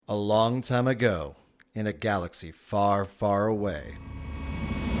A long time ago, in a galaxy far, far away.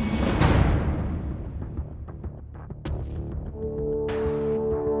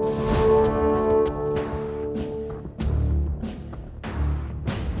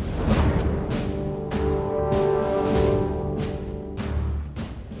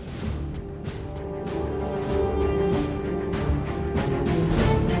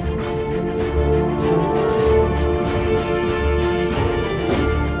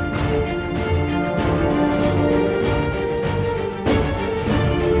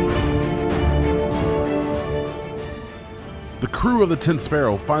 The crew of the Tin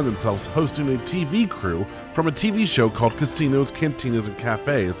Sparrow find themselves hosting a TV crew from a TV show called Casinos, Cantinas, and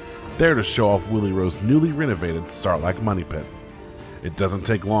Cafes, there to show off Willie Rowe's newly renovated Sarlacc Money Pit. It doesn't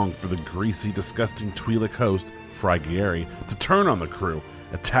take long for the greasy, disgusting Twi'lek host, Fry Gieri, to turn on the crew,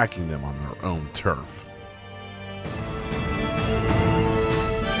 attacking them on their own turf.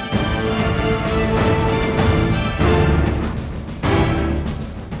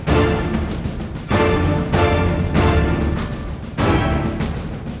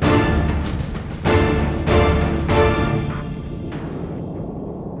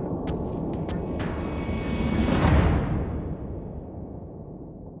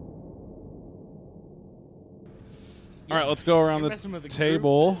 All right, let's go around the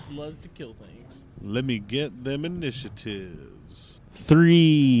table. Loves to kill things. Let me get them initiatives.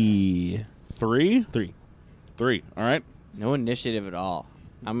 3. 3? 3. 3. All right. No initiative at all.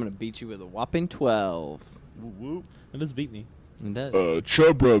 I'm going to beat you with a whopping 12. Whoop, whoop. That does beat me. It does.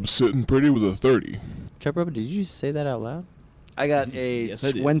 Chub Rub's sitting pretty with a 30. Chubb Rubber, did you say that out loud? I got a Yes,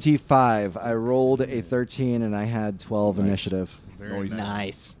 I did. 25. I rolled a 13, and I had 12 initiative. Very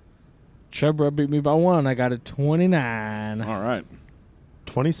Nice. Chubb Rubber beat me by 1. I got a 29. All right.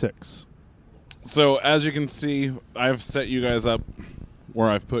 26. So, as you can see, I've set you guys up where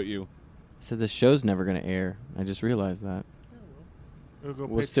I've put you. I said the show's never going to air. I just realized that.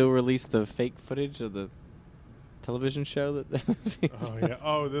 We'll still release the fake footage of the television show that was being Oh, yeah.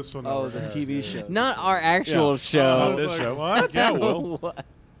 Oh, this one. Oh, the TV show. Not our actual show. this show. What? Yeah, well. What?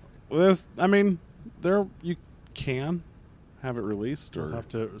 There's, I mean, there you can have it released, We'll or have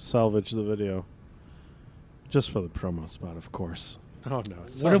to salvage the video. Just for the promo spot, of course. Oh, no.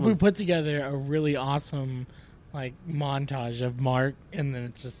 What if we put together a really awesome montage of Mark, and then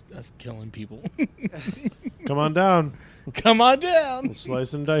it's just us killing people? Come on down. Come on down. We'll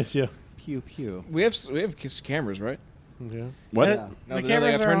slice and dice you. Pew, pew. We have cameras, right? Yeah. what? Yeah. No, The they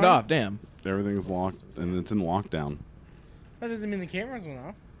cameras got are turned on? off. Damn. Everything's locked, and it's in lockdown. That doesn't mean the cameras went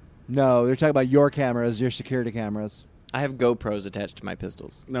off. No, they're talking about your cameras, your security cameras. I have GoPros attached to my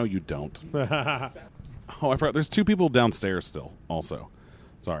pistols. No, you don't. Oh, I forgot. There's 2 people downstairs still. Also,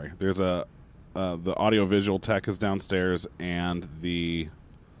 sorry. There's the audio visual tech is downstairs, and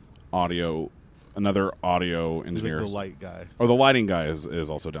another audio He's engineer. like the light guy. Or the lighting guy is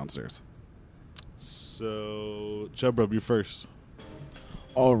also downstairs. So, Chub Rub, you first.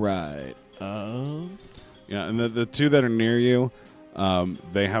 All right. Yeah, and the 2 that are near you,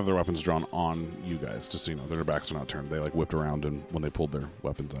 they have their weapons drawn on you guys, just so you know. Their backs are not turned. They whipped around and when they pulled their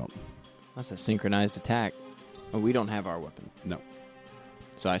weapons out. That's a synchronized attack. Oh, we don't have our weapon. No.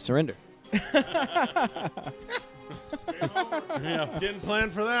 So I surrender. Yeah, didn't plan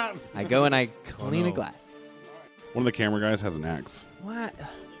for that. I go and I clean a no. glass. One of the camera guys has an axe. What?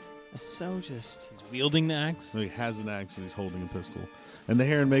 That's so just... He's wielding the axe. So he has an axe and he's holding a pistol. And the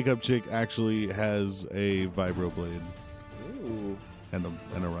hair and makeup chick actually has a vibro blade Ooh. and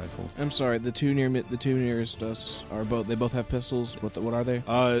a rifle. I'm sorry. The two nearest us are both. They both have pistols. What are they?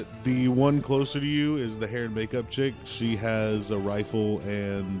 The one closer to you is the hair and makeup chick. She has a rifle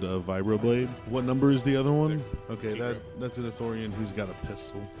and a vibro blade. What number is the other one? 6. Okay, that's an Ithorian who's got a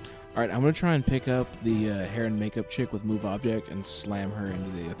pistol. All right. I'm gonna try and pick up the hair and makeup chick with move object and slam her into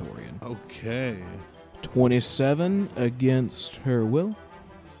the Ithorian. Okay. 27 against her will.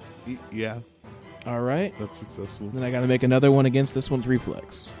 Yeah, All right. that's successful. Then I got to make another one against this one's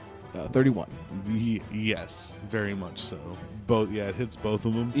reflex. 31. Yes, very much so. Both, yeah, it hits both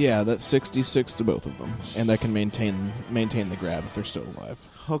of them. Yeah, that's 66 to both of them, and I can maintain the grab if they're still alive.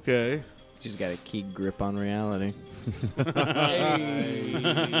 Okay. She's got a key grip on reality.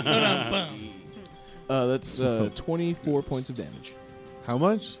 That's 24 points of damage. How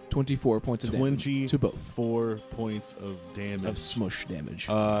much? 24 points of damage to both 4 points of damage. of smush damage.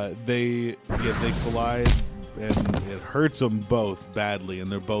 They collide, and it hurts them both badly,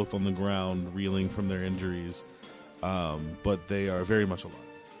 and they're both on the ground reeling from their injuries. But they are very much alive.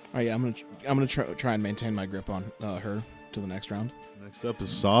 All right, yeah, I'm gonna try and maintain my grip on her to the next round. Next up is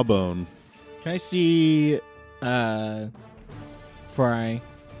Sawbone. Can I see Fry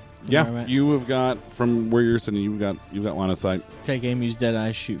Yeah, Where I'm at. you have got from where you're sitting. You've got line of sight. Take aim, use dead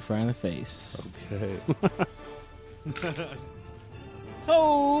eye, shoot Fry in the face. Okay.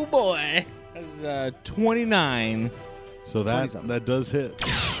 Oh boy, that's 29. So that does hit.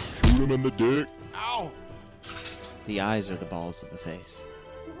 Shoot him in the dick. Ow! The eyes are the balls of the face.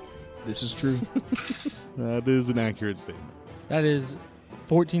 This is true. That is an accurate statement. That is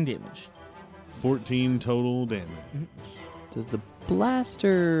 14 damage. 14 total damage. Does the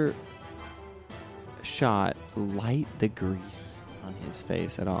blaster shot light the grease on his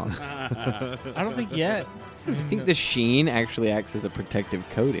face at all? I don't think yet. I think the sheen actually acts as a protective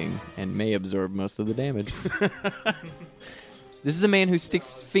coating and may absorb most of the damage. This is a man who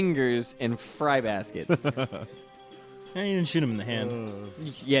sticks fingers in fry baskets. I didn't shoot him in the hand.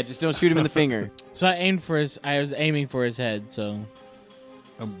 Yeah, just don't shoot him in the finger. So I was aiming for his head. So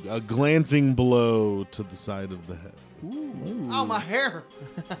A glancing blow to the side of the head. Oh, my hair!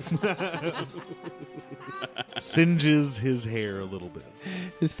 Singes his hair a little bit.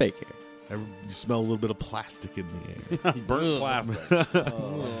 His fake hair. You smell a little bit of plastic in the air. Burnt plastic.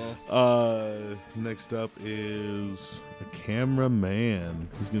 Next up is a cameraman.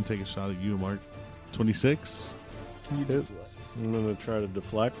 He's going to take a shot at you, Mark. 26. I'm going to try to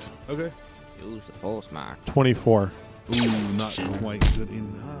deflect. Okay. Use the force mark. 24. Ooh, not quite good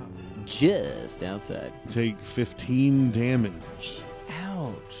enough. Just outside. Take 15 damage.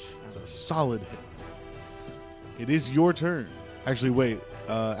 Ouch. It's a solid hit. It is your turn. Actually, wait.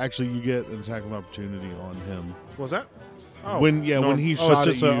 You get an attack of opportunity on him. Was that? When he shot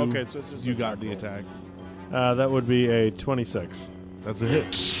at you, okay, so it's just you an got attack the roll. attack. That would be a 26. That's a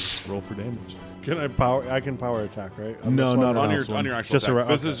hit. Roll for damage. Can I power? I can power attack, right? On No, this not one? on last one. your actual Just attack.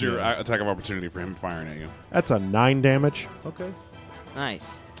 This okay. is your attack of opportunity for him firing at you. That's a 9 damage. Okay. Nice.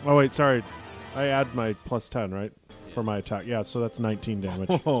 Oh wait, sorry. I add my plus 10, right, for my attack. Yeah, so that's 19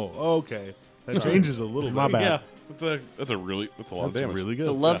 damage. Oh, okay. That changes a little bit. My bad. Yeah, that's a lot That's of damage. really good. It's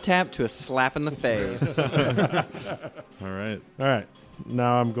a love tap to a slap in the face. All right. All right.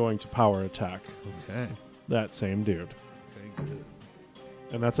 Now I'm going to power attack Okay. that same dude, Okay, good.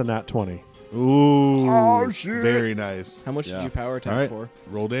 and that's a nat 20. Ooh. Very nice. How much Yeah. did you power attack All right. for?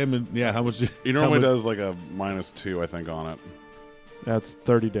 Roll damage. Yeah, how much? He normally how much- does like a -2, I think, on it. That's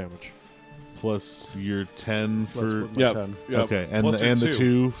 30 damage. Plus your 10 Plus for. with my 10. Okay, and Plus the your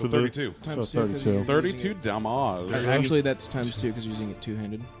 2 for so the. 32. So 32. 32 damage. Actually, that's times 2 because you're using it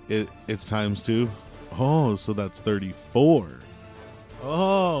two-handed. It's times 2. Oh, so that's 34.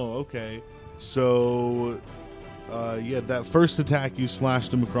 Oh, okay. So, that first attack you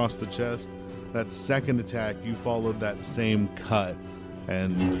slashed him across the chest. That second attack you followed that same cut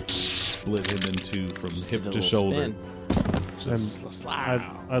and split him in two from hip to Little shoulder. spin. Just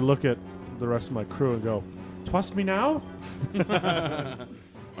I look at the rest of my crew and go, "Trust me now."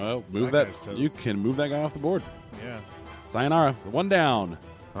 Well, move That that. guy's toast. You can move that guy off the board. yeah. Sayonara. One down.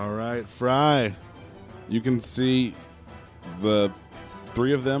 All right, Fry. You can see the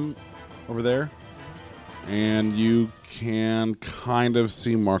 3 of them over there, and you can kind of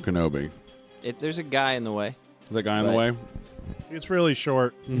see Markanobi. There's a guy in the way. Is that guy in the Right. way? He's really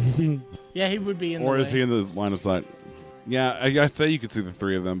short. yeah, he would be in. Or the is way. he in the line of sight? Yeah, I say you could see the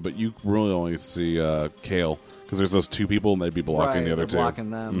 3 of them, but you really only see Kale, because there's those 2 people, and they'd be blocking Right, the other they're 2. blocking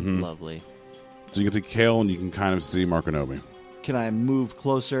them. Mhm. Lovely. So you can see Kale, and you can kind of see Markanobi. Can I move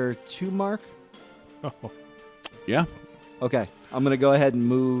closer to Mark? Yeah. Okay, I'm gonna go ahead and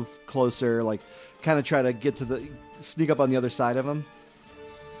move closer, like kind of try to sneak up on the other side of him.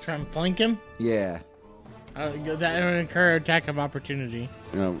 Try and flank him? Yeah. That would incur attack of opportunity.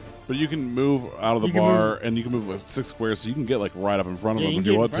 Yeah, but you can move out of the You can bar, and you can move with 6 squares, so you can get like right up in front of Yeah, him you if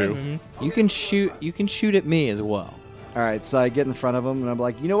can you get want in front to. of him. You can shoot at me as well. All right, so I get in front of him and I'm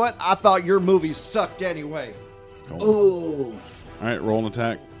like, you know what? I thought your movie sucked anyway. Cool. Ooh. All right, roll an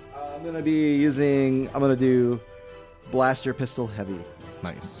attack. I'm gonna do blaster pistol heavy.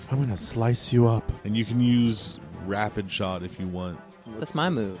 Nice. I'm gonna slice you up. And you can use rapid shot if you want. That's my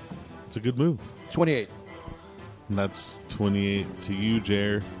move. It's a good move. 28. And that's 28 to you,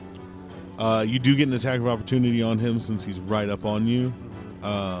 Jer. You do get an attack of opportunity on him since he's right up on you.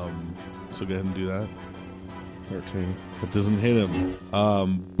 So go ahead and do that. 13. That doesn't hit him.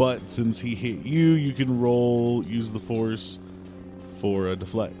 But since he hit you, you can use the force for a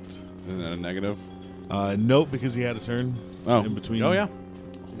deflect. Isn't that a negative? Nope, because he had a turn in between. Oh, yeah.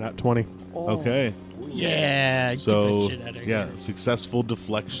 Not 20. Okay. Yeah. So, get the shit out of yeah, here. successful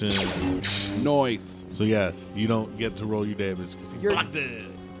deflection. Noise. So, yeah, you don't get to roll your damage because he blocked it.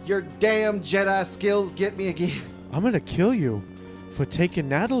 Your damn Jedi skills get me again. I'm gonna kill you for taking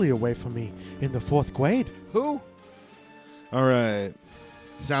Natalie away from me in the 4th grade. Who? All right.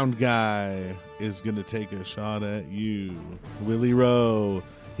 Sound guy is going to take a shot at you. Willie Rowe.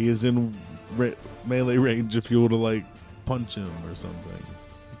 He is in melee range if you want to, like, punch him or something.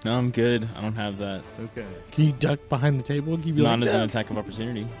 No, I'm good. I don't have that. Okay. Can you duck behind the table? Can you be Not like, as an attack of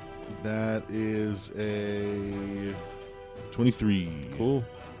opportunity. That is a 23. Cool.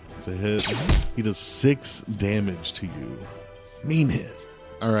 It's a hit. He does 6 damage to you. Mean hit.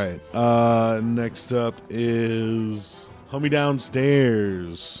 All right. Next up is homie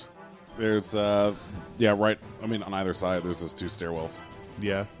downstairs. There's right. I mean, on either side, there's those 2 stairwells.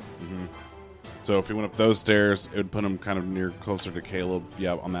 Yeah. Mm-hmm. So if he went up those stairs, it would put him kind of near closer to Caleb.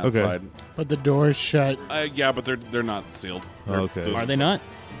 Yeah, on that Okay. side. But the door's shut. Yeah, but they're not sealed. Okay. Are they not?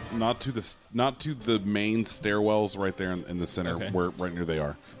 Not to the main stairwells right there in the center, Okay. where right near they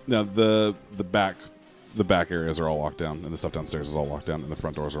are. Now the back areas are all locked down, and the stuff downstairs is all locked down, and the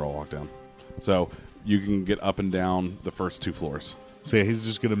front doors are all locked down. So you can get up and down the first 2 floors. So yeah, he's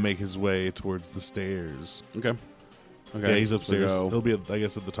just gonna make his way towards the stairs. Okay. Yeah, he's upstairs. So He'll be, I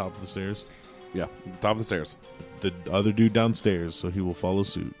guess, at the top of the stairs. yeah, the top of the stairs. The other dude downstairs, so he will follow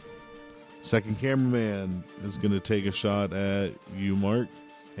suit. Second cameraman is gonna take a shot at you, Mark,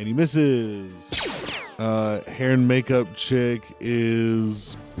 and he misses. Hair and makeup chick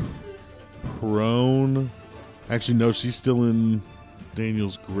is prone. Actually, no, she's still in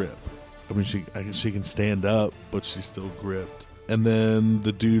Daniel's grip. I mean, she can stand up, but she's still gripped. And then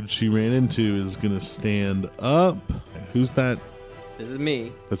the dude she ran into is gonna stand up. Who's that? This is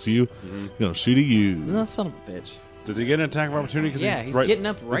me. That's you. No, shoot at you. No, son of a bitch. Does he get an attack of opportunity? 'Cause Yeah, he's getting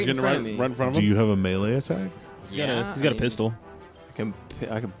up right in front of me. Right in front of Do him. you have a melee attack? He's got a pistol. I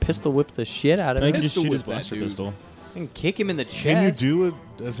can pistol whip the shit out of No, you him. can just Pistol shoot his whip that blaster dude. pistol. I can kick him in the chest. Can you do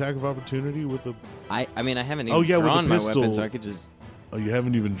an attack of opportunity with a? I mean, I haven't Oh, even yeah, with drawn the my pistol. weapon, so I could just. Oh, you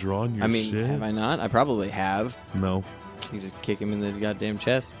haven't even drawn your I mean, shit. have I not? I probably have. No. You just kick him in the goddamn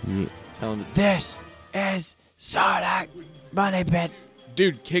chest. You- Tell him this is Sarlacc Money Pit.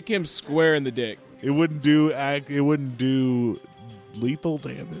 Dude, kick him square in the dick. It wouldn't do. It wouldn't do lethal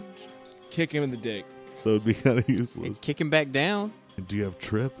damage, Kick him in the dick. so it'd be kind of useless. Kick him back down. Do you have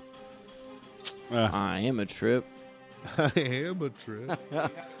trip? I am a trip. I am a trip.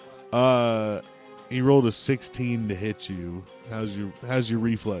 He rolled a 16 to hit you. How's your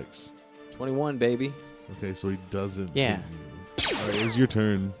reflex? 21, baby. Okay, so he doesn't. Yeah. hit you. All right, it's your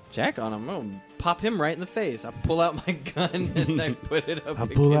turn. Jack on him. I'm gonna pop him right in the face. I pull out my gun and I put it up. I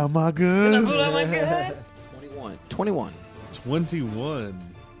pull out my gun. And I pull out my gun. 21.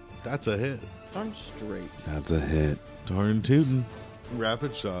 21. That's a hit. I'm straight. That's a hit. Darn tootin'.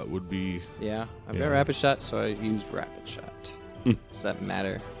 Rapid shot would be. Yeah, I've Yeah. got rapid shot, so I used rapid shot. Does that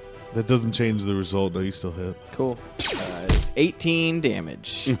matter? That doesn't change the result. No, you still hit. Cool. It's 18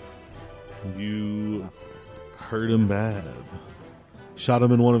 damage. You hurt him bad. Shot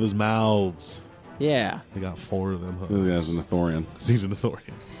him in one of his mouths. Yeah. They got 4 of them. Huh? Ooh, that's an Athorian. He's an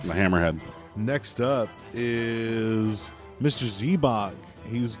Athorian. The hammerhead. Next up is Mr. Zebok.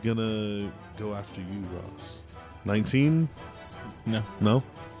 He's gonna go after you, Ross. 19? No. No?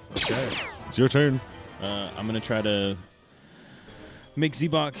 Okay. It's your turn. I'm going to try to make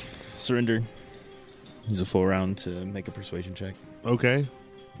Zebok surrender. Use a full round to make a persuasion check. Okay.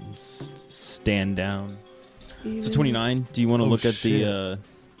 Stand down. It's a 29. Do you want to look at the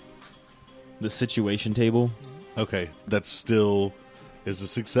situation table? Okay. That still is a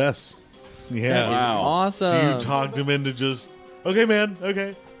success. Yeah. That is awesome. So you talked him into just, okay, man,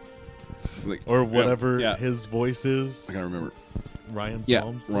 okay. Like, Or whatever yeah. his voice is. I can't remember. Ryan's Yeah,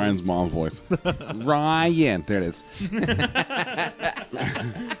 mom's voice. Ryan's mom's voice. Ryan. There it is.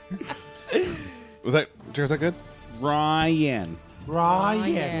 Was that good? Ryan.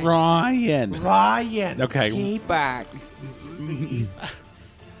 Ryan. Okay. Stay back.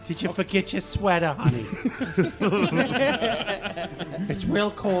 Did you forget your sweater, honey? It's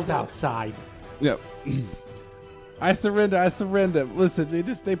real cold outside. Yep. I surrender. Listen,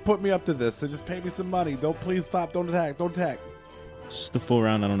 they put me up to this. They just pay me some money. Please stop. Don't attack. Just a full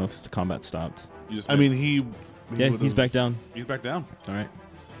round. I don't know if the combat stopped. I mean, he Yeah, he's back down. He's back down. All right.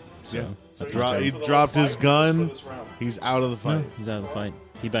 So Yeah. that's He dropped his gun. He's out of the fight. He's out of the fight.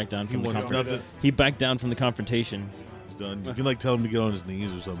 He backed down He from the wants confrontation. nothing. He backed down from the confrontation. He's done. You can like tell him to get on his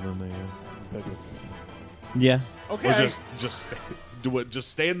knees or something. I guess. Yeah. Or just do it. Just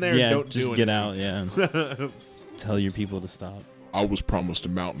stand there. Yeah. And don't Just do get anything. out. Yeah. Tell your people to stop. I was promised a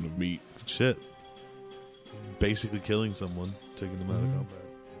mountain of meat. Shit. Basically killing someone, taking them out of combat.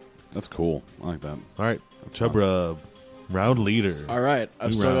 That's cool. I like that. All right, Chubra, round leader. All right, I've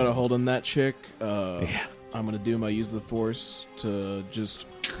New still got round. a hold on that chick. I'm gonna do my use of the force to just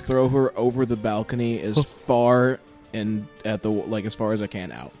throw her over the balcony as far and at the like as far as I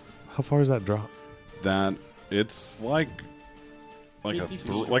can out. How far is that drop? That it's like a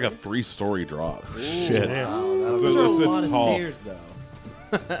 3-story drop. Shit. It's, Those are a it's lot of tall. stairs, though.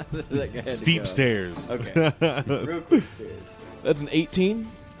 That guy had to Steep go. stairs. Okay. Real quick stairs. That's an 18.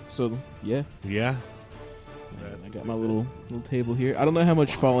 So yeah, Yeah. I got my little table here. I don't know how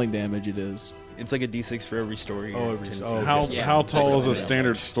much falling damage it is. It's like a D6 for every story. Oh, or every- 10 oh, feet. How Yeah. how tall is a Yeah.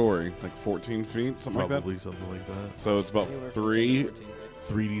 standard story? Like 14 feet, something Probably like that. something like that. So it's about 3.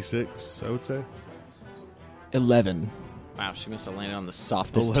 3d6, I would say. 11. Wow, she must have landed on the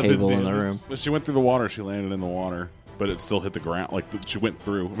softest 11 table in the damage. room. But she went through the water. She landed in the water, but it still hit the ground. Like she went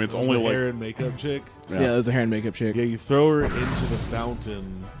through. I mean, it's That was only the like hair and makeup chick. Yeah, there's a hair and makeup chick. Yeah, you throw her into the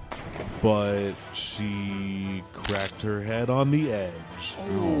fountain, but she cracked her head on the edge.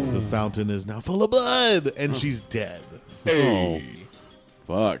 The fountain is now full of blood, and she's dead. Oh,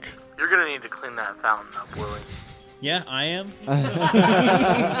 fuck. You're gonna need to clean that fountain up, Willie. Yeah, I am.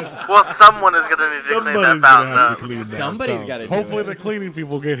 Well, someone is gonna need to clean that Somebody's fountain gonna have up. to clean that Somebody's got to do Hopefully it. the cleaning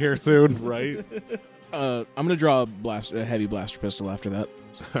people get here soon. Right? I'm gonna draw a heavy blaster pistol after that.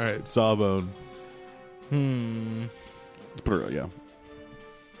 All right, Sawbone. Put her, yeah.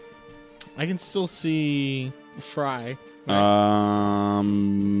 I can still see Fry. I'm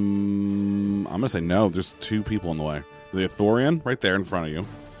gonna say no. There's 2 people in the way. The Athorian right there in front of you,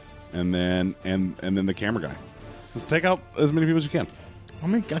 and then the camera guy. Just take out as many people as you can. I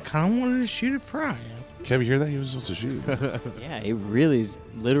mean, I kind of wanted to shoot at Fry. Kev, you hear that? He was supposed to shoot. Yeah, he really is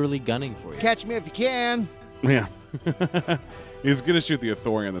literally gunning for you. Catch me if you can. Yeah. He's gonna shoot the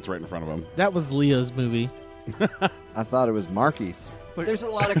Athorian that's right in front of him. That was Leo's movie. I thought it was Marky's. There's a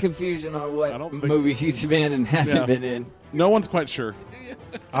lot of confusion on I what don't think- movies he's been and hasn't Yeah. been in. No one's quite sure.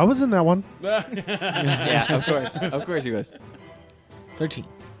 I was in that one. Yeah, of course. Of course he was. 13.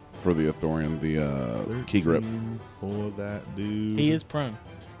 For the Athorian, the key grip. For that dude. He is prone.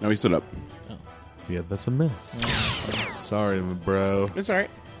 No, he stood up. Yeah, that's a miss. Sorry, bro. It's all right.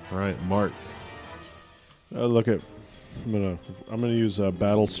 All right, Mark. Look at. I'm gonna use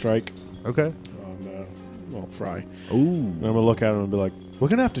Battle Strike Okay. on Fry. Ooh. And I'm gonna look at him and be like, "We're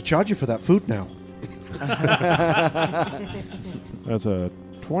gonna have to charge you for that food now." That's a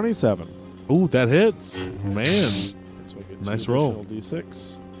 27. Ooh, that hits. Man. So I get Nice 2 roll. additional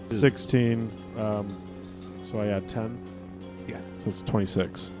D6. 16. So I add 10. Yeah. So it's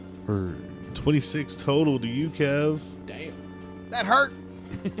 26. 26 total to you, Kev. Damn. That hurt.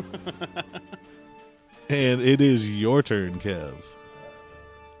 And it is your turn, Kev.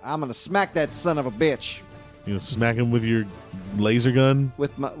 I'm gonna smack that son of a bitch You know, smack him with your laser gun.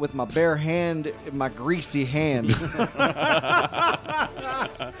 with my bare hand, my greasy hand.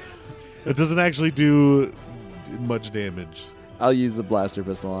 It doesn't actually do much damage. I'll use the blaster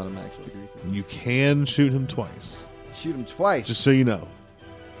pistol on him. Actually, You can shoot him twice, shoot him twice. just so you know.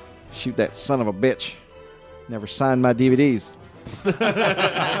 Shoot that son of a bitch. Never signed my DVDs.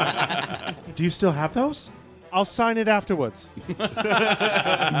 Do you still have those? I'll sign it afterwards.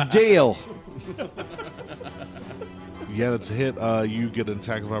 Deal. Yeah, that's a hit. You get an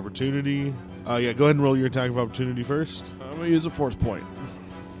attack of opportunity. Yeah, go ahead and roll your attack of opportunity first. I'm gonna use a force point.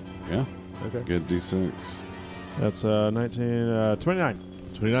 Yeah. Okay. Good D6. That's 19, 29.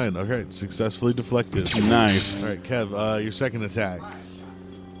 29. Okay, successfully deflected. Nice. All right, Kev, your second attack.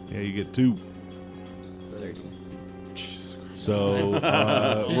 Yeah, you get 2. So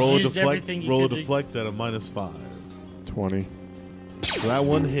Just roll a used deflect. everything you Roll a could do. deflect at a -5. 20. So that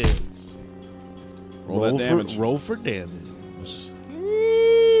one hits. Roll that damage. Roll for damage.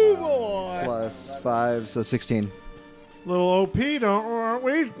 Plus 5, so 16. Little OP, aren't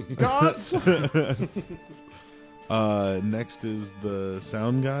we? Gods. Next is the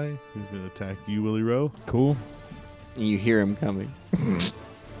sound guy. Who's going to attack you, Willie Rowe? Cool. And you hear him coming.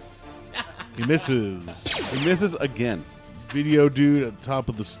 He misses. He misses again. Video dude at the top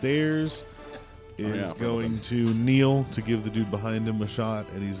of the stairs is yeah, going to kneel to give the dude behind him a shot,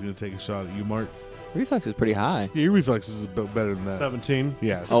 and he's going to take a shot at you, Mark. Reflex is pretty high. Yeah, your reflexes is better than that. 17.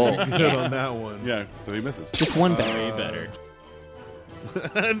 Yeah, so Oh. you're good on that one. Yeah, so he misses. Just one better. Way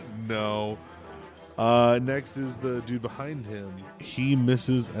better. No. Next is the dude behind him. He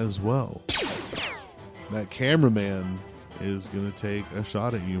misses as well. That cameraman is going to take a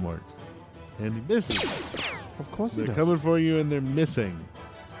shot at you, Mark. And he misses. Of course he They're does. coming for you and they're missing.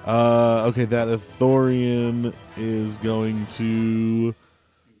 Okay, that Athorian is going to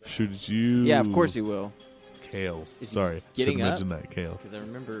shoot at you. Yeah, of course he will. Kale. Is he Sorry. getting Should've up? mentioned that, Kale. Because I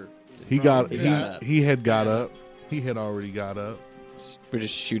remember He got He he, got up. he had got up. He had already got up. we're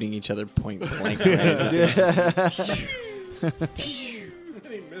just shooting each other point blank range.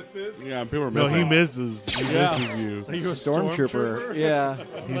 misses. Yeah, people are No, missing. he misses. He misses you. Are you a Stormtrooper. Yeah.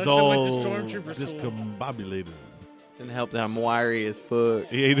 He's Unless I all went to Stormtrooper school. discombobulated. Didn't help that I'm wiry as fuck.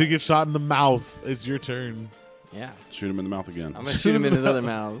 He had to get shot in the mouth. It's your turn. Yeah. Shoot him in the mouth again. I'm going to shoot him in his other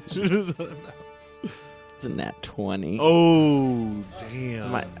mouth. Shoot his other mouth. It's a nat 20. Oh,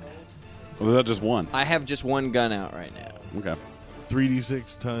 damn. Was that just one? I have just one gun out right now. Okay.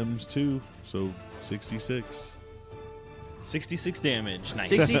 3d6 times 2, so 66. 66 damage. Nice.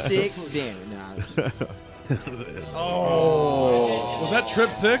 66 damage. Was that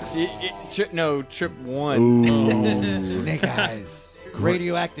trip 6? No, trip 1. Snake eyes.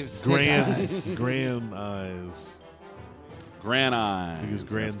 Radioactive snake eyes. Grand eyes. Gran eye. Because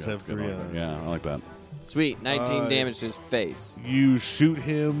grands have 3 eyes. Yeah, I like that. Sweet. 19 damage to his face. You shoot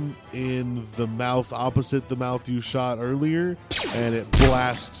him in the mouth opposite the mouth you shot earlier, and it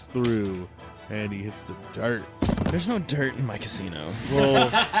blasts through, and he hits the dirt. There's no dirt in my casino. Well,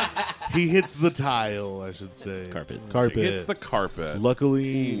 he hits the tile, I should say. Carpet. It's the carpet.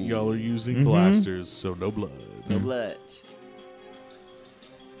 Luckily, y'all are using blasters, so no blood. No blood.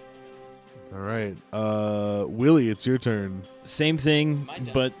 All right. Willie, it's your turn. Same thing,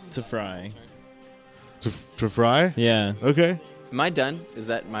 but to Fry. To Fry? Yeah. Okay. Am I done? Is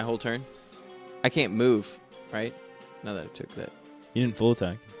that my whole turn? I can't move, right? Now that I took that. You didn't full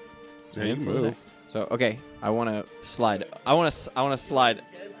attack. Yeah, you can move. So, okay. I want to slide. I want to slide.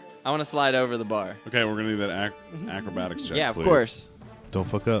 I want to slide over the bar. Okay, we're going to do that acrobatics check, Yeah, of please. course. Don't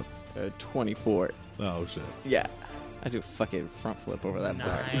fuck up. 24. Oh, shit. Yeah. I do a fucking front flip over that Nice.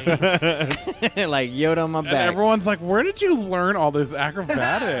 bar. Like Yoda on my And back. everyone's like, where did you learn all this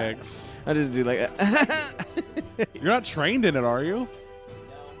acrobatics? I just do like You're not trained in it, are you?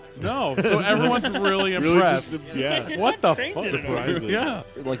 No. So everyone's really impressed. Yeah. What the fuck? Surprising. Yeah.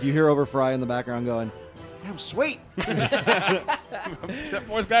 Like you hear over Fry in the background going, "I'm sweet." That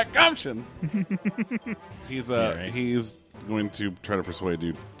boy's got gumption. He's going to try to persuade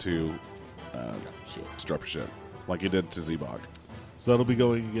you to drop your shit, like he did to Zebog. So that'll be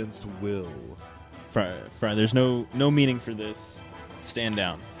going against Will. Fry, there's no meaning for this. Stand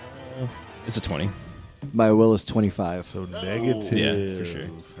down. It's a 20. My will is 25. So negative. Yeah, for sure.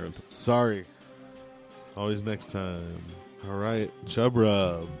 Sorry. Always next time. All right. Chub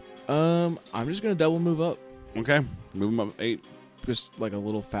Rub. I'm just gonna double move up. Okay, move him up 8. Just like a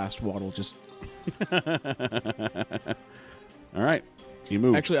little fast waddle. Just All right, you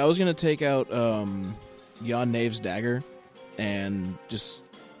move. actually, I was gonna take out Yon Nave's dagger and just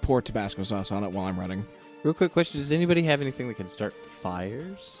pour Tabasco sauce on it while I'm running. Real quick question: does anybody have anything that can start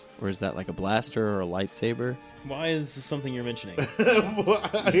fires, or is that like a blaster or a lightsaber? Why is this something you're mentioning?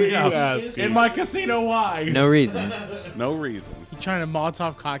 What are you asking? In my casino, why? No reason. No reason. You trying to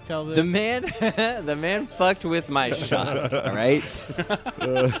Molotov cocktail this? The man fucked with my shot. All right,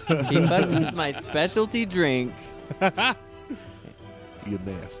 he fucked with my specialty drink. You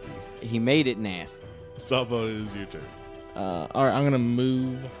nasty. He made it nasty. Sawbone, it is your turn. All right, I'm gonna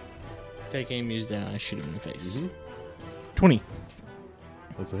move. Take aim, use down. I shoot him in the face. 20.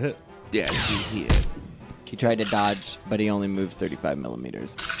 That's a hit. Yeah, he hit. He tried to dodge, but he only moved 35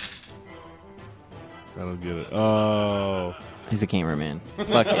 millimeters. I don't get it. Oh. He's a cameraman.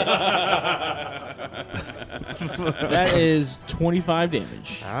 Fuck it. That is 25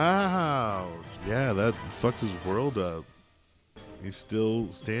 damage. Ouch. Yeah, that fucked his world up. He's still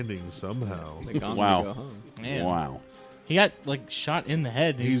standing somehow. Wow. Man. Wow. He got like shot in the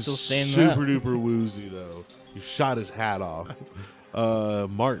head. And he's still standing super up. duper woozy though. You shot his hat off.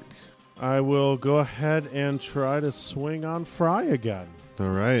 Mark. I will go ahead and try to swing on Fry again. All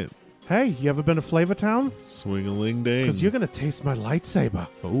right. Hey, you ever been to Flavortown? Swing-a-ling dang. Because you're going to taste my lightsaber.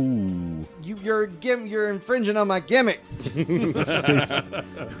 Ooh. You're infringing on my gimmick.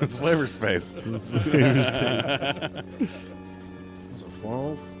 It's flavor space. So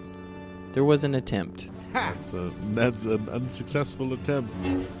 12. There was an attempt. That's an unsuccessful attempt.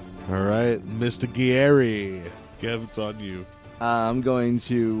 All right, Mr. Gieri. Kev, it's on you. I'm going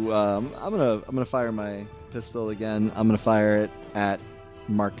to. I'm gonna fire my pistol again. I'm gonna fire it at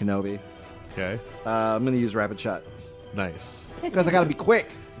Mark Kenobi. Okay. I'm gonna use rapid shot Nice. because I gotta be quick.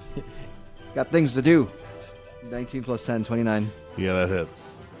 Got things to do. 19 plus 10, 29. Yeah, that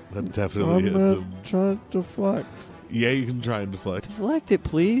hits. That definitely I'm hits going him. to try to deflect. Yeah, you can try and deflect. Deflect it,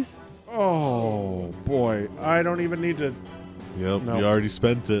 please. Oh, boy. I don't even need to... Yep, No. you already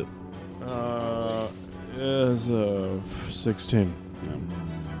spent it. Is 16.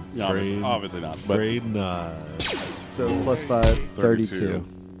 Yeah, obviously not. But Afraid not. So plus 5, 32.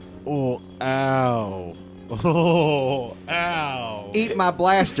 Oh, ow. Oh, ow. Eat my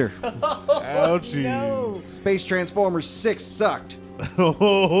blaster. Ouchies. Space Transformers 6 sucked.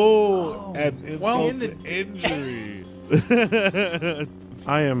 And insult to injury.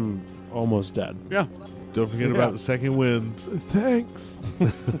 I am almost dead. Yeah. Don't forget about the second wind. Thanks.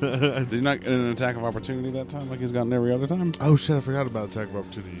 Did you not get an attack of opportunity that time like he's gotten every other time? Oh shit, I forgot about attack of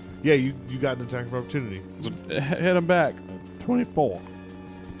opportunity. Yeah, you got an attack of opportunity. So hit him back. 24.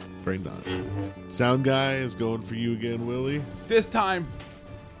 Afraid not. Sound guy is going for you again, Willie. This time,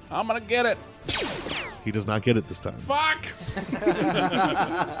 I'm going to get it. He does not get it this time. Fuck!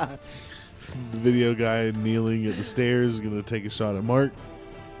 The video guy kneeling at the stairs is going to take a shot at Mark.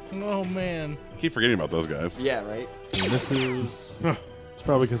 Oh, man. I keep forgetting about those guys. Yeah, right? And this is... It's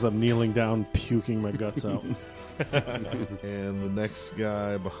probably because I'm kneeling down, puking my guts out. And the next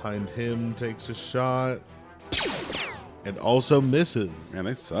guy behind him takes a shot and also misses. Man,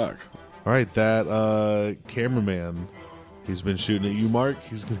 they suck. All right, that cameraman, he's been shooting at you, Mark.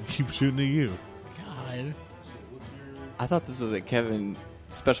 He's going to keep shooting at you. God. I thought this was a Kevin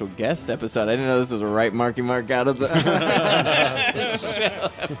special guest episode. I didn't know this was a right Marky Mark out of the show.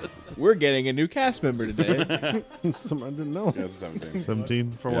 We're getting a new cast member today. I didn't know. Yeah, it's 17.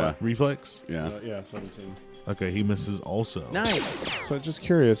 17? For Yeah. what? Reflex? Yeah. Yeah, 17. Okay, he misses also. Nice. So just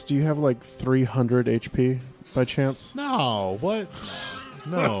curious, do you have like 300 HP by chance? No, what?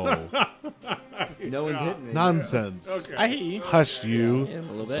 No. No one's hitting me. Nonsense. I hate you. Hush you. Yeah,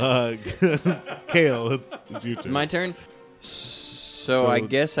 a little bit. Kale, it's your It's turn. my turn. So I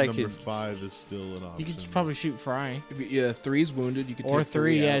guess I number could. 5 is still an option. You could probably shoot Fry. If you- 3's wounded. You could Or take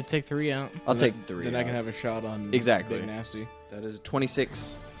 3, yeah, out. take 3 out. I'll And take then- 3. Then I can have a shot on Exactly. Big Nasty. That is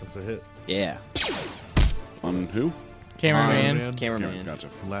 26. That's a hit. Yeah. On who? Cameraman. Cameraman. Gotcha.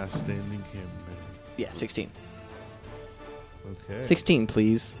 Last standing cameraman. Yeah, 16. Okay. 16,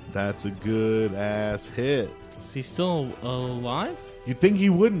 please. That's a good ass hit. Is he still alive? You'd think he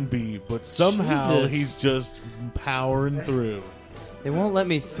wouldn't be, but somehow Jesus. he's just powering through. They won't let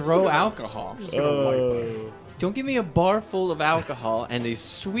me throw alcohol. Don't give me a bar full of alcohol and these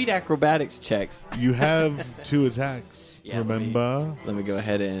sweet acrobatics checks. You have 2 attacks, Yeah, remember? Let me go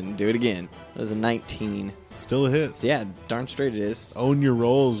ahead and do it again. That was a 19. Still a hit. So yeah, darn straight it is. Own your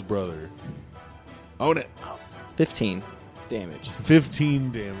rolls, brother. Own it. 15 damage.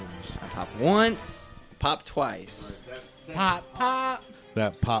 15 damage. I pop once, pop twice. Pop, pop.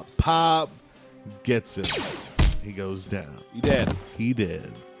 That pop gets him. He goes down. You dead. He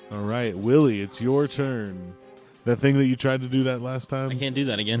did. All right, Willie, it's your turn. That thing that you tried to do that last time? I can't do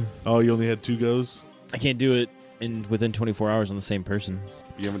that again. Oh, you only had 2 goes? I can't do it within 24 hours on the same person.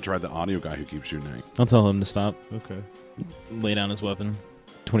 You haven't tried the audio guy who keeps shooting at you. I'll tell him to stop. Okay. Lay down his weapon.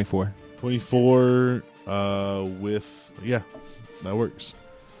 24. 24 with... Yeah, that works.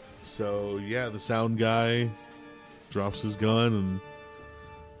 So, yeah, the sound guy drops his gun and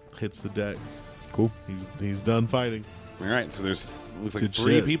hits the deck. Cool. He's done fighting. All right, so there's looks like Good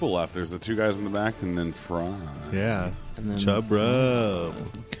 3 shit. people left. There's the 2 guys in the back, and then Fry. Yeah. And then- Chub Rub.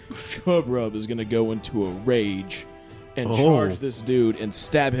 Chub Rub is going to go into a rage and Oh. charge this dude and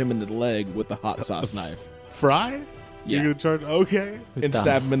stab him in the leg with the hot sauce knife. Fry? Yeah. You're going to charge? Okay. And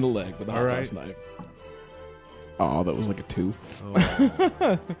stab him in the leg with the hot All sauce right. knife. Oh, that was like a 2.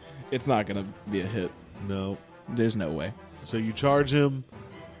 Oh, It's not going to be a hit. no. There's no way. So you charge him,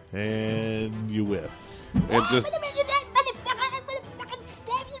 and you whiff. It just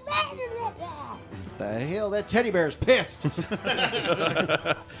The hell, that teddy bear's pissed.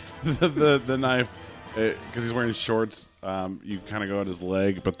 the knife, because he's wearing shorts. You kind of go at his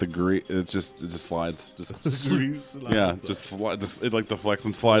leg, but it just slides. Just yeah, just slide. Just it like deflects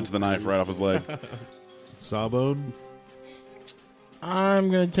and slides the knife right off his leg. Sawbone. I'm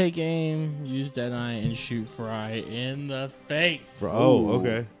going to take aim, use Deadeye, and shoot Fry in the face. Oh,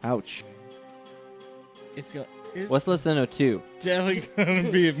 okay. Ouch. It's What's less than a 2? definitely going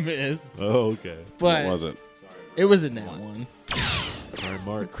to be a miss. Oh, okay. But What was it? it was a net 1. All right,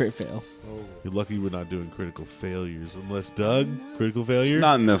 Mark. Crit fail. You're lucky we're not doing critical failures. Unless, Doug, critical failure?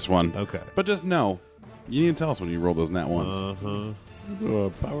 Not in this one. Okay. But just know, you need to tell us when you roll those nat ones. Uh-huh.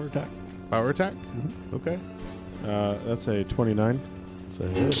 Power attack. Power attack? Okay. That's a 29. That's a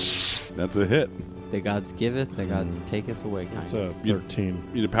hit. That's a hit. The gods giveth, the gods taketh away. It's a 13.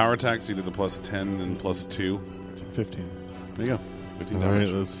 You did power attack, so you did the plus 10 and plus 2. 15. There you go. 15 All right,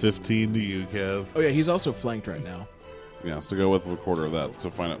 damage. that's 15 to you, Kev. Oh, yeah, he's also flanked right now. Yeah, so go with a quarter of that. So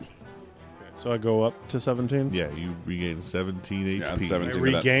find it. So I go up to 17? Yeah, you regain 17 HP. Yeah, it's I 17 to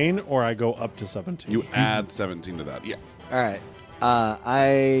that. regain or I go up to 17? You add 17 to that. Yeah. All right.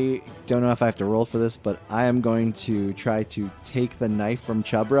 I don't know if I have to roll for this, but I am going to try to take the knife from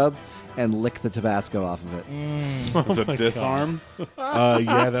Chub Rub and lick the Tabasco off of it. It's a disarm.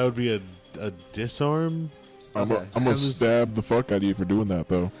 Yeah, that would be a disarm. I'm gonna stab the fuck out of you for doing that,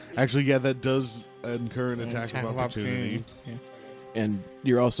 though. Actually, yeah, that does incur an attack of opportunity. Yeah. And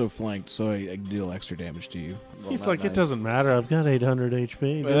you're also flanked, so I deal extra damage to you. He's like, it doesn't matter. I've got 800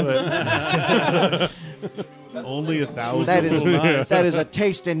 HP. Do it. It's only 1,000. That is a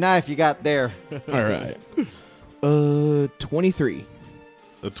tasty knife you got there. All right. 23.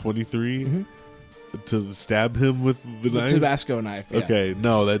 A 23 to stab him with the knife? Tabasco knife. Yeah. Okay,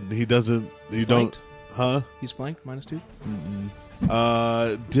 no, that he doesn't. You Flanked? don't. Huh? He's flanked, -2.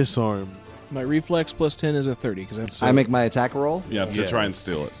 Disarm. My reflex plus 10 is a 30. Because I make my attack roll? Yeah, to try and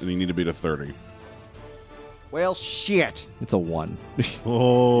steal it. And you need to beat a 30. Well, shit. It's a 1.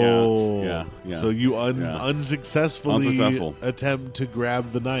 Oh. Yeah. So you Unsuccessful. attempt to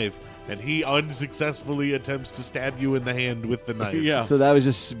grab the knife, and he unsuccessfully attempts to stab you in the hand with the knife. Yeah. So that was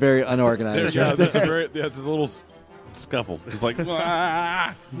just very unorganized. Yeah, that's it's a little scuffle. It's like,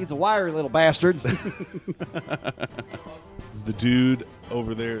 He's a wiry little bastard. The dude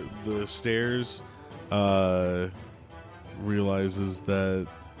over there, the stairs, realizes that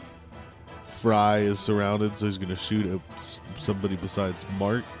Fry is surrounded, so he's going to shoot at somebody besides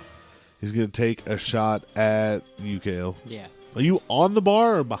Mark. He's going to take a shot at you, Kale. Yeah. Are you on the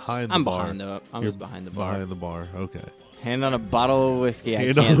bar or behind the bar? I'm just behind the bar. Behind the bar, okay. Hand on a bottle of whiskey.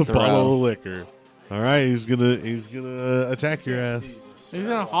 Hand I can't on a throw. bottle of liquor. All right, he's gonna attack your ass. He's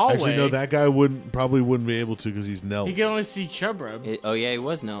in a hallway. Actually, no, that guy probably wouldn't be able to because he's knelt. He can only see Chubrub. Oh yeah, he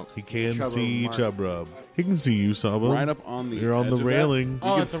was knelt. He can see Chubrub. He can see you, Sabo. right up on the You're on edge the of railing. That.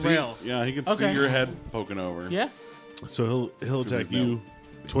 Oh, He it's can a see, rail. Yeah, he can see Okay. your head poking over. Yeah. So he'll attack he's you.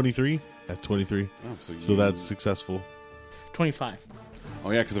 23 at 23. Oh, so that's successful. 25.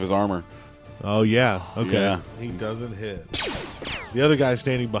 Oh yeah, because of his armor. Oh yeah. Okay. Yeah. He doesn't hit. The other guy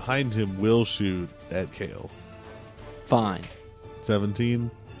standing behind him will shoot at Kale. Fine.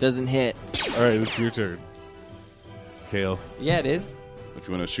 17. Doesn't hit. All right, it's your turn. Kale. Yeah, it is. If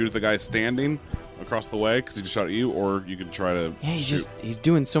you want to shoot at the guy standing across the way because he just shot at you, or you can try to. Yeah, shoot. he's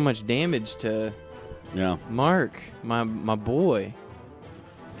doing so much damage to Mark, my boy.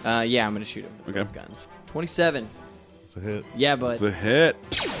 Yeah, I'm gonna shoot him with both guns. 27. It's a hit. Yeah, but it's a hit.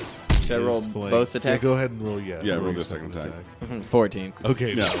 Should I roll both attacks? Yeah, go ahead and roll. Yeah, roll the second attack. 14.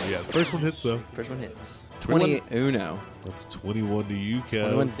 Okay, no, yeah. First one hits though. First one hits. 20 Uno. That's 21 to you,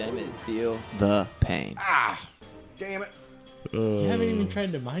 Kev. 21 damage. Feel the pain. Damn it. You haven't even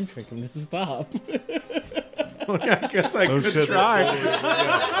tried to mind trick him to stop. I guess I could try.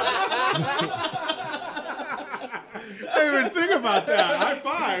 I didn't even think about that. High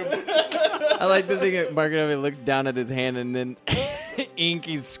five. I like the thing that Mark looks down at his hand and then ink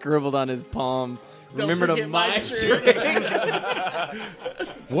he's scribbled on his palm. Remember to mind trick.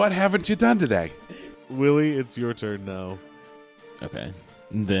 What haven't you done today? Willie, it's your turn now. Okay.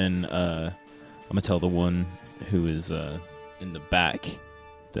 Then I'm going to tell the one who is in the back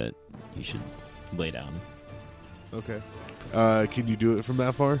that he should lay down. Okay. Can you do it from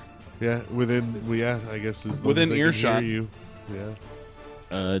that far? Yeah, I guess is within earshot. You.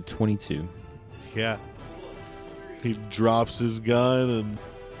 Yeah. 22. Yeah. He drops his gun and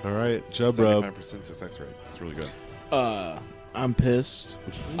all right, Chubrub. 75% success rate. It's really good. I'm pissed.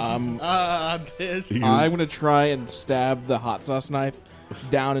 I'm pissed. I'm gonna try and stab the hot sauce knife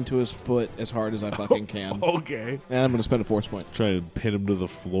down into his foot as hard as I fucking can. Okay. And I'm gonna spend a force point. Try and pin him to the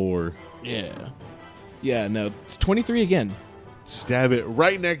floor. Yeah. Yeah, no, it's 23 again. Stab it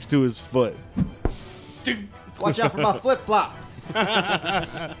right next to his foot. Watch out for my flip-flop.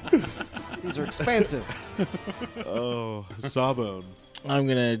 These are expensive. Oh, Sawbone. I'm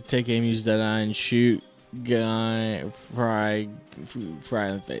gonna take aim, use that eye, and shoot guy Fry in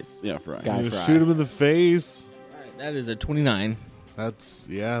the face. Yeah, Fry. Guy Fry. Shoot him in the face. All right, that is a 29. That's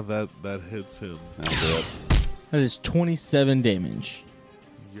that hits him. That is 27 damage.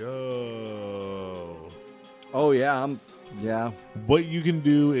 Yo. Oh yeah, What you can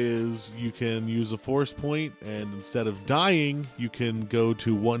do is you can use a force point, and instead of dying, you can go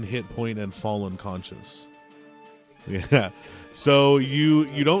to 1 hit point and fall unconscious. Yeah. So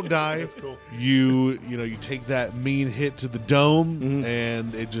you don't die. That's cool. You take that mean hit to the dome,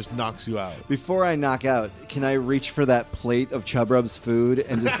 and it just knocks you out. Before I knock out, can I reach for that plate of Chubrub's food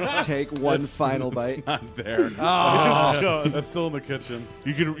and just take one final bite? Not there. Oh. That's still in the kitchen.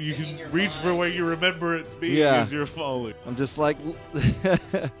 You can reach for where you remember it being Yeah. as you're falling. I'm just like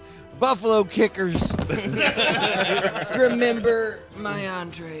Buffalo Kickers. Remember my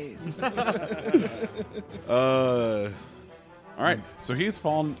entrees. All right, so he's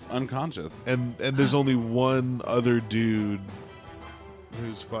fallen unconscious. And there's only one other dude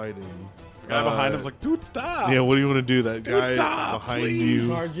who's fighting. guy behind him's like, dude, stop. Yeah, what do you want to do? That Dude, guy stop, behind please. you.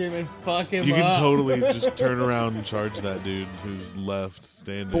 Charge him and fuck him You can up. totally just turn around and charge that dude who's left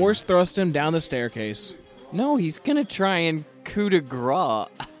standing. Force thrust him down the staircase. No, he's gonna try and coup de grace.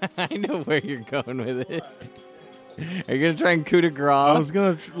 I know where you're going with it. Are you gonna try and coup de grace? I was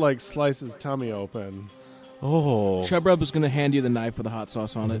gonna slice his tummy open. Oh, Chubrub is going to hand you the knife with the hot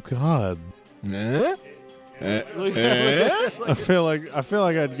sauce on it. God. I feel like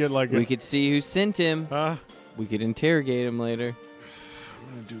I'd get like we could see who sent him. Huh? We could interrogate him later. I'm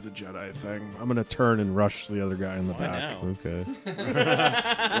gonna do the Jedi thing. I'm gonna turn and rush the other guy in the back. Okay.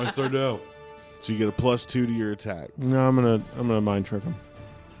 Why start now? So you get a +2 to your attack. No, I'm gonna mind trick him.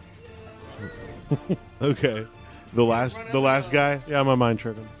 Okay. The last guy? Yeah, I'm gonna mind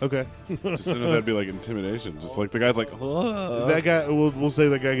trick him. Okay. Just so that'd be like intimidation. Just like the guy's like, That guy. We'll say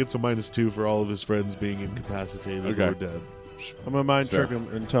that guy gets a -2 for all of his friends being incapacitated Okay. or dead. I'm gonna mind Fair. trick him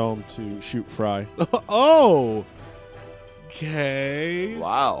and tell him to shoot Fry. Oh. Okay.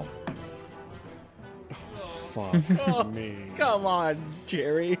 Wow. Fuck me. Come on,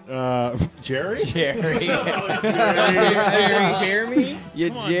 Jerry. Jerry? Jerry. Jeremy? You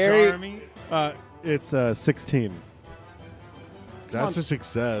Come on, Jerry. Jeremy. It's 16. That's a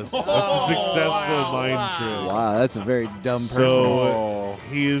success. That's a successful mind trick. Wow, that's a very dumb person. So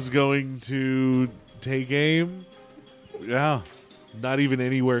he is going to take aim. yeah. Not even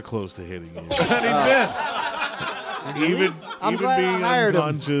anywhere close to hitting you. And he missed. Even I'm even glad I being hired him.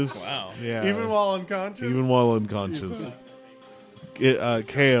 unconscious. Wow. Yeah. Even while unconscious? Even while unconscious.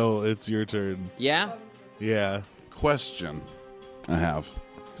 Kale, it's your turn. Yeah? Yeah. Question I have.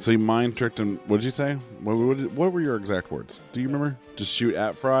 So you mind tricked him. What did you say? What were your exact words? Do you remember? Just shoot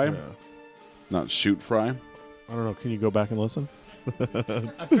at Fry? Yeah. Not shoot Fry? I don't know. Can you go back and listen?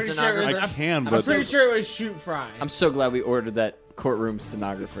 I'm pretty sure it was, I can, I'm but pretty sure it was shoot Fry. I'm so glad we ordered that courtroom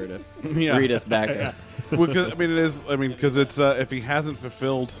stenographer to yeah. read us back. Well, 'cause, I mean, it is. I mean, because it's if he hasn't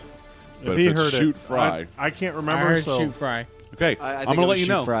fulfilled. But If he if it's heard shoot it, Fry. I can't I remember. heard so shoot Fry. Okay, I I'm think gonna it let was you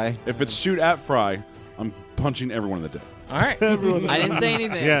shoot know. Fry. If it's shoot at Fry, I'm punching everyone in the dick. All right. I didn't say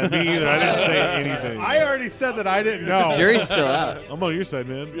anything. Yeah, me either. I didn't say anything. I already said that I didn't know. Jury's still out. I'm on your side,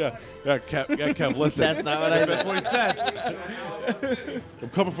 man. Yeah, Kev, listen. That's not what I That's said. what he said. I'm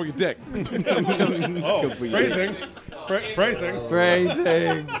coming for your dick. Oh, phrasing. Phrasing.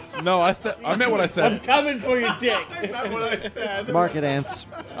 Phrasing. No, I meant what I said. Coming for your dick. Market ants.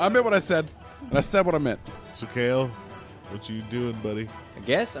 I meant what I said, and I said what I meant. So, Kale, what you doing, buddy? I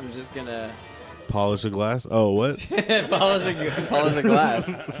guess I'm just gonna Polish a glass? Oh, what? polish a glass.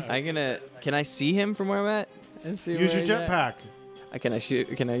 Can I see him from where I'm at? And see Use where your he's at? jetpack.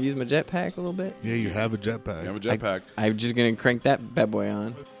 Can I use my jetpack a little bit? Yeah, you have a jetpack. You have a jetpack. I'm just gonna crank that bad boy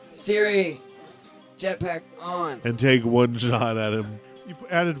on. Siri, jetpack on. And take one shot at him. You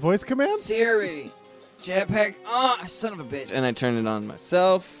added voice commands? Siri, jetpack on. Son of a bitch. And I turned it on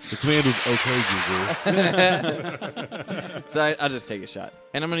myself. The command was okay, Google. So I'll just take a shot.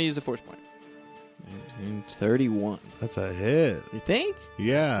 And I'm gonna use a force point. 31. That's a hit. You think?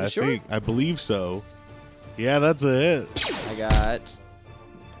 Yeah, You sure? I believe so. Yeah, that's a hit. I got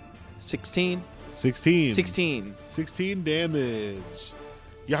 16. 16. 16. 16 damage.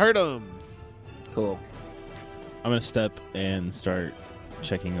 You hurt him. Cool. I'm gonna step and start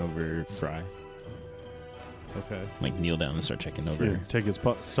checking over Fry. Okay. Like kneel down and start checking over. Here, take his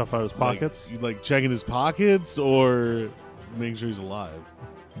stuff out of his pockets. Like, you like checking his pockets or making sure he's alive?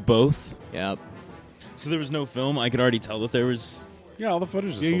 Both. Yep. So there was no film. I could already tell that there was. Yeah, all the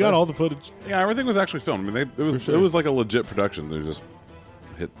footage. Is Yeah, you still got there. all the footage. Yeah, everything was actually filmed. I mean, it was like a legit production. They just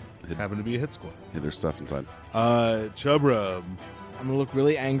hit Happened to be a hit squad. their stuff inside. Chub Rub. I'm going to look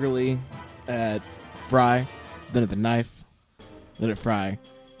really angrily at Fry, then at the knife, then at Fry,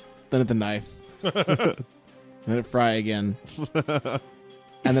 then at the knife, then at Fry again.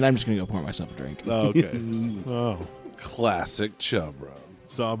 And then I'm just going to go pour myself a drink. Oh, okay. Oh. Classic Chub Rub.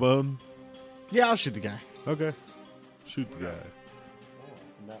 Sawbone. Yeah, I'll shoot the guy. Okay. Shoot the guy.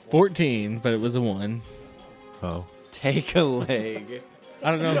 14, but it was a 1. Oh. Take a leg.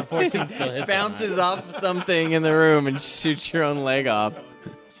 I don't know if 14 still hits. Bounces off something in the room and shoots your own leg off.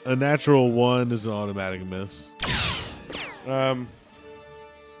 A natural 1 is an automatic miss.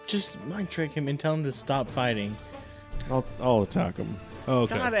 Just mind trick him and tell him to stop fighting. I'll attack him. Oh,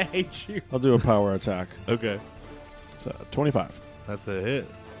 okay. God, I hate you. I'll do a power attack. Okay. So 25. That's a hit.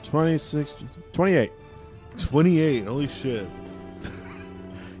 26. 28. 28. Holy shit.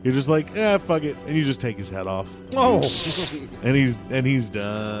 You're just like, fuck it. And you just take his head off. Oh. And he's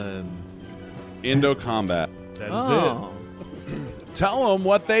done. Indo combat. That is Tell them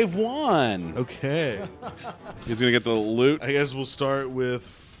what they've won. it. Okay. He's gonna get the loot. I guess we'll start with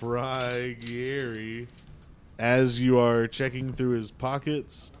Fry Gieri, as you are checking through his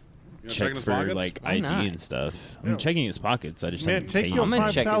pockets. Check for like ID and stuff. I'm checking his pockets. I just Man, haven't take taken your I'm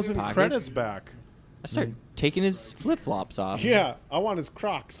gonna check his 5,000 pockets. credits back. I start taking his flip flops off. Yeah, I want his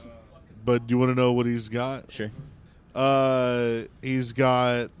Crocs. But you want to know what he's got? Sure. He's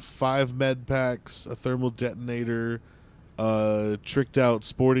got 5 med packs, a thermal detonator, a tricked out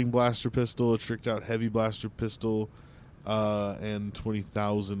sporting blaster pistol, a tricked out heavy blaster pistol, and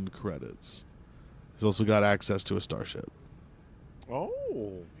 20,000 credits. He's also got access to a starship.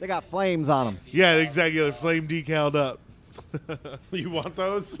 Oh. They got flames on them. Yeah, exactly. They're flame decaled up. You want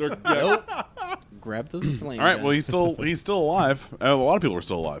those? Grab those flames. All right. Well, he's still alive. A lot of people are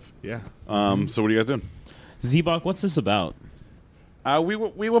still alive. Yeah. So what are you guys doing? Zebok, what's this about? We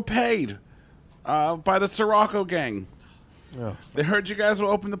were paid by the Sirocco gang. Oh. They heard you guys will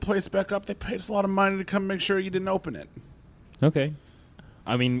open the place back up. They paid us a lot of money to come make sure you didn't open it. Okay.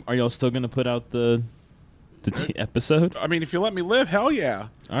 I mean, are y'all still going to put out the episode? I mean, if you let me live, hell yeah.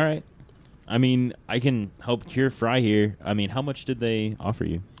 All right. I mean, I can help cure Fry here. I mean, how much did they offer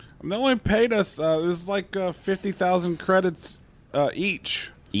you? They only paid us. It was like 50,000 credits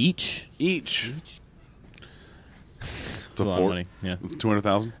each. Each? Each. It's a lot of money. Yeah. It's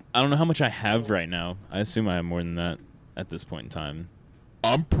 200,000. I don't know how much I have right now. I assume I have more than that at this point in time.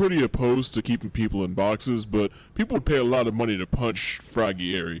 I'm pretty opposed to keeping people in boxes, but people would pay a lot of money to punch Fry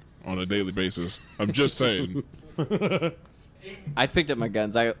Gieri on a daily basis. I'm just saying. I picked up my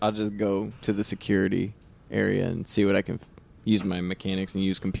guns. I'll just go to the security area and see what I can use my mechanics and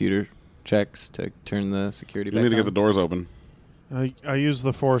use computer checks to turn the security You back need to on. get the doors open. I use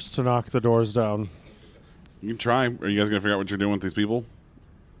the force to knock the doors down. You can try. Are you guys going to figure out what you're doing with these people?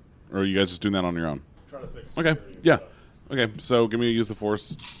 Or are you guys just doing that on your own? Trying to fix Okay. Yeah. Okay, so give me a use the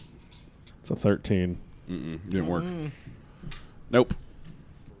force. It's a 13. Didn't work. Nope.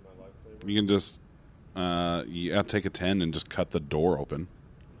 You can just take a 10 and just cut the door open.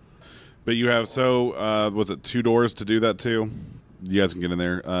 But you have, was it 2 doors to do that too? You guys can get in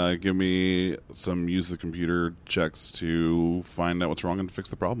there. Give me some use the computer checks to find out what's wrong and fix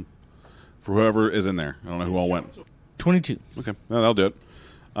the problem. For whoever is in there. I don't know who all went. 22. Okay, no, that'll do it.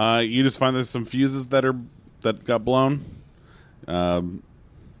 You just find there's some fuses that got blown.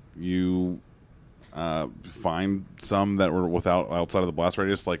 You find some that were outside of the blast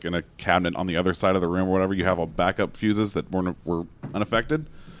radius, like in a cabinet on the other side of the room or whatever. You have a backup fuses that were unaffected,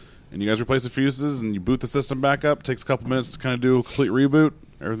 and you guys replace the fuses and you boot the system back up. Takes a couple minutes to kind of do a complete reboot.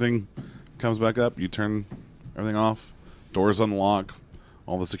 Everything comes back up. You turn everything off. Doors unlock.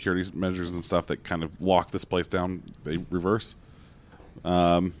 All the security measures and stuff that kind of lock this place down, they reverse. What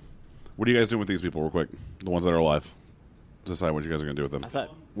are you guys doing with these people real quick? The ones that are alive. Decide what you guys are going to do with them. I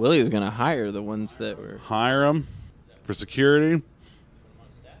thought Willie was going to hire the ones that were... Hire them for security.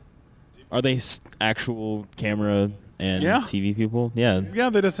 Are they actual camera and Yeah. TV people? Yeah. Yeah,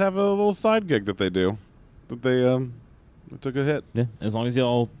 they just have a little side gig that they do. That they took a hit. Yeah. As long as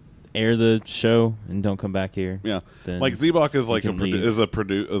y'all air the show and don't come back here. Yeah, then like Zebok is like you can leave.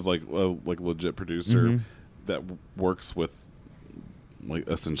 like legit producer that works with like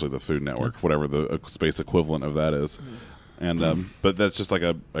essentially the Food Network, whatever the space equivalent of that is. And but that's just like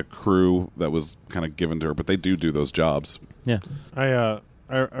a crew that was kind of given to her, but they do those jobs. Yeah. I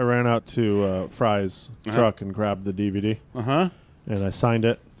ran out to Fry's truck and grabbed the DVD. And I signed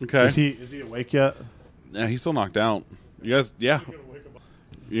it. Okay. Is he awake yet? Yeah, he's still knocked out. You guys, yeah.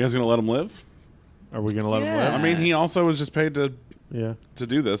 You guys gonna let him live? Are we gonna let him live? I mean, he also was just paid to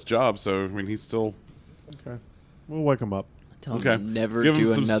do this job, so I mean, he's still okay. We'll wake him up. Tell him never Give him do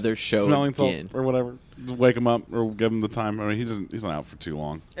some another show smelling again. salts or whatever. Just wake him up or give him the time. I mean, he's not out for too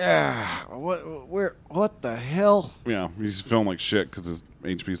long. Yeah. What the hell? Yeah, he's feeling like shit because his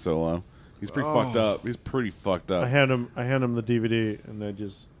HP's so low. He's pretty fucked up. He's pretty fucked up. I hand him the DVD,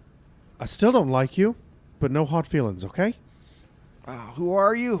 and I still don't like you, but no hard feelings, okay? Who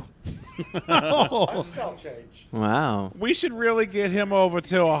are you? Wow. We should really get him over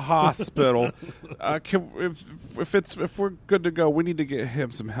to a hospital. If we're good to go, we need to get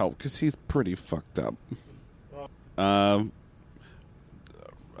him some help because he's pretty fucked up.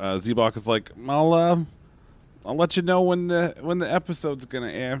 Zebok is like, I'll let you know when the episode's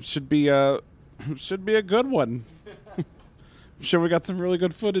gonna air. Should be a good one. I'm sure we got some really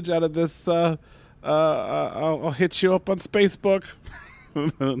good footage out of this. I'll hit you up on Spacebook.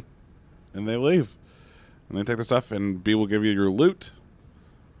 And they leave. And they take their stuff, and B will give you your loot.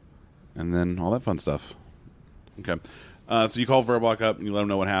 And then all that fun stuff. Okay. So you call Verbach up, and you let him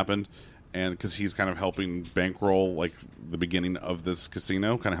know what happened. And because he's kind of helping bankroll, like, the beginning of this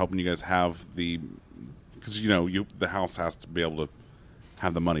casino, kind of helping you guys have the... Because, the house has to be able to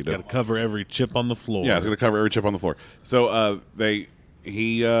have the money to Got to cover every chip on the floor. Yeah, it's going to cover every chip on the floor. So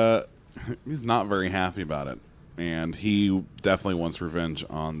he's not very happy about it, and he definitely wants revenge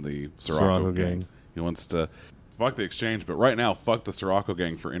on the Sarlacc gang. He wants to fuck the exchange, but right now, fuck the Sarlacc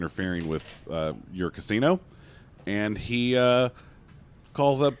gang for interfering with your casino, and he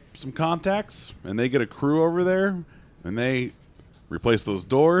calls up some contacts, and they get a crew over there, and they replace those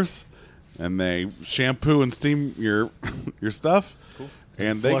doors, and they shampoo and steam your stuff. Cool.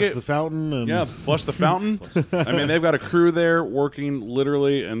 And they flush the fountain. And flush the fountain. I mean, they've got a crew there working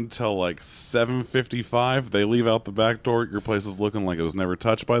literally until like 7:55. They leave out the back door. Your place is looking like it was never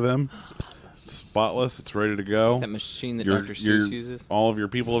touched by them. Spotless. It's ready to go. That machine that Dr. Seuss uses. All of your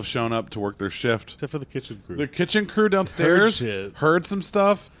people have shown up to work their shift. Except for the kitchen crew. The kitchen crew downstairs heard some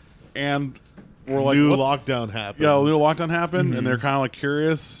stuff, and we're like, new lockdown happened. Yeah, new lockdown happened, and they're kind of like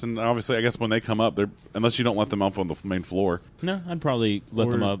curious. And obviously, I guess when they come up, unless you don't let them up on the main floor. No, I'd probably let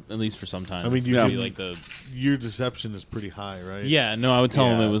them up at least for some time. I mean, like your deception is pretty high, right? Yeah, no, I would tell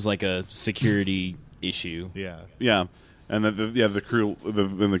them it was like a security issue. Yeah, and then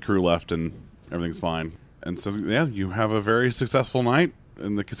the crew left, and everything's fine. And so you have a very successful night,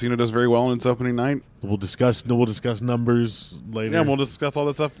 and the casino does very well on its opening night. We'll discuss numbers later. Yeah, we'll discuss all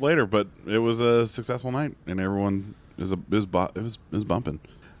that stuff later. But it was a successful night, and everyone is bumping.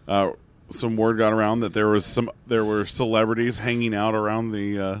 Some word got around that there were celebrities hanging out around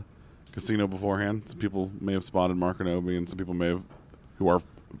the casino beforehand. Some people may have spotted Mark Anobi, and some people who are,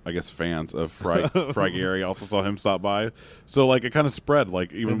 I guess, fans of Fry Gieri also saw him stop by. So like it kind of spread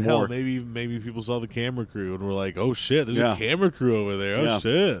like even and more. Hell, maybe people saw the camera crew and were like, "Oh shit, there's a camera crew over there." Oh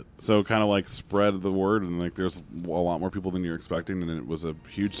shit. So kind of like spread the word, and like there's a lot more people than you're expecting, and it was a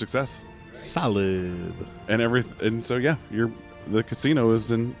huge success. Solid. And so the casino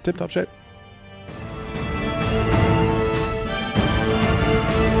is in tip-top shape.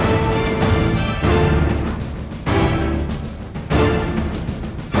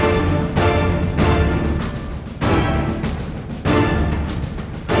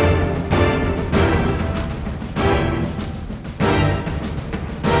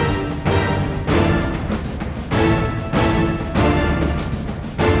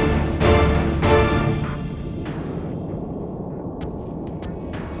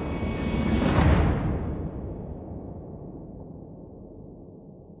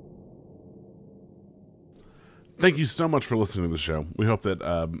 Thank you so much for listening to the show. We hope that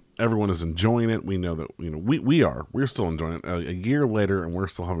everyone is enjoying it. We know that we are. We're still enjoying it a year later, and we're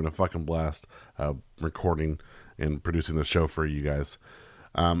still having a fucking blast recording and producing the show for you guys.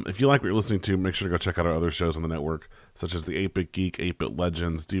 If you like what you're listening to, make sure to go check out our other shows on the network, such as the 8-Bit Geek, 8-Bit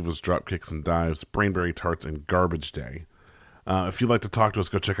Legends, Divas Dropkicks and Dives, Brainberry Tarts, and Garbage Day. If you'd like to talk to us,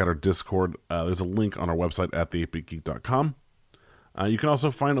 go check out our Discord. There's a link on our website at the8bitgeek.com. You can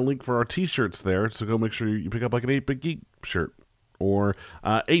also find a link for our t-shirts there, so go make sure you pick up like an 8-Bit Geek shirt. Or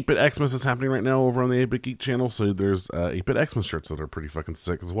 8-Bit Xmas is happening right now over on the 8-Bit Geek channel, so there's 8-Bit Xmas shirts that are pretty fucking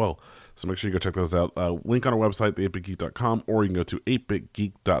sick as well. So make sure you go check those out. Link on our website, the8bitgeek.com, or you can go to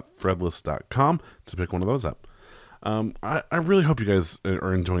 8bitgeek.threadless.com to pick one of those up. I really hope you guys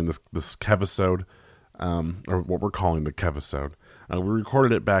are enjoying this Kevisode, or what we're calling the Kevisode. We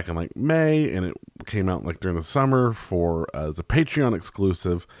recorded it back in like May, and it came out like during the summer for as a Patreon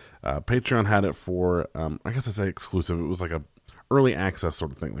exclusive. Patreon had it for I guess I say exclusive. It was like a early access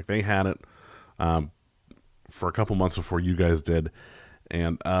sort of thing. Like they had it for a couple months before you guys did,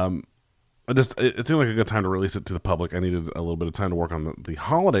 and it seemed like a good time to release it to the public. I needed a little bit of time to work on the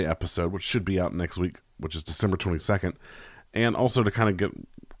holiday episode, which should be out next week, which is December 22nd, and also to kind of get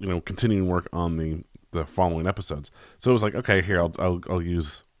continuing work on the following episodes. So it was like, okay, here I'll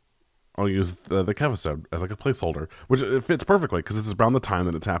use the Kevisode as like a placeholder, which it fits perfectly because this is around the time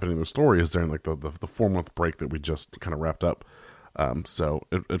that it's happening in the story, is during like the 4-month break that we just kind of wrapped up. So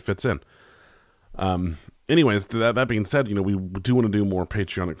it fits in. Anyways, that being said, we do want to do more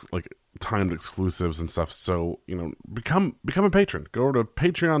Patreon like timed exclusives and stuff. So become a patron. Go over to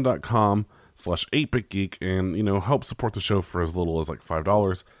patreon.com/8bitgeek and help support the show for as little as like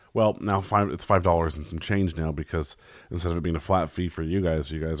 $5. Well, now it's $5 and some change now, because instead of it being a flat fee for you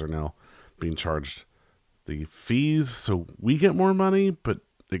guys are now being charged the fees, so we get more money, but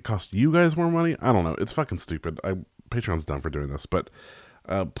it costs you guys more money. I don't know. It's fucking stupid. Patreon's done for doing this, but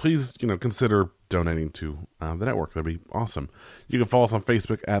please, consider donating to the network. That'd be awesome. You can follow us on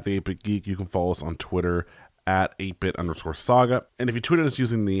Facebook at the 8-Bit Geek. You can follow us on Twitter at 8bit_saga. And if you tweet at us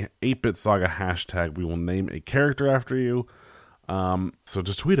using the 8bit saga hashtag, we will name a character after you. So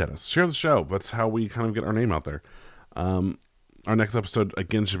just tweet at us, share the show. That's how we kind of get our name out there. Our next episode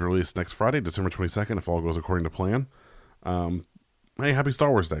again should be released next Friday, December 22nd, if all goes according to plan. hey, happy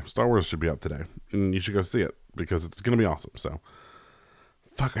Star Wars Day. Star Wars should be out today, and you should go see it because it's going to be awesome. So,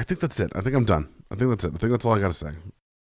 fuck, I think that's it. I think I'm done. I think that's it. I think that's all I got to say.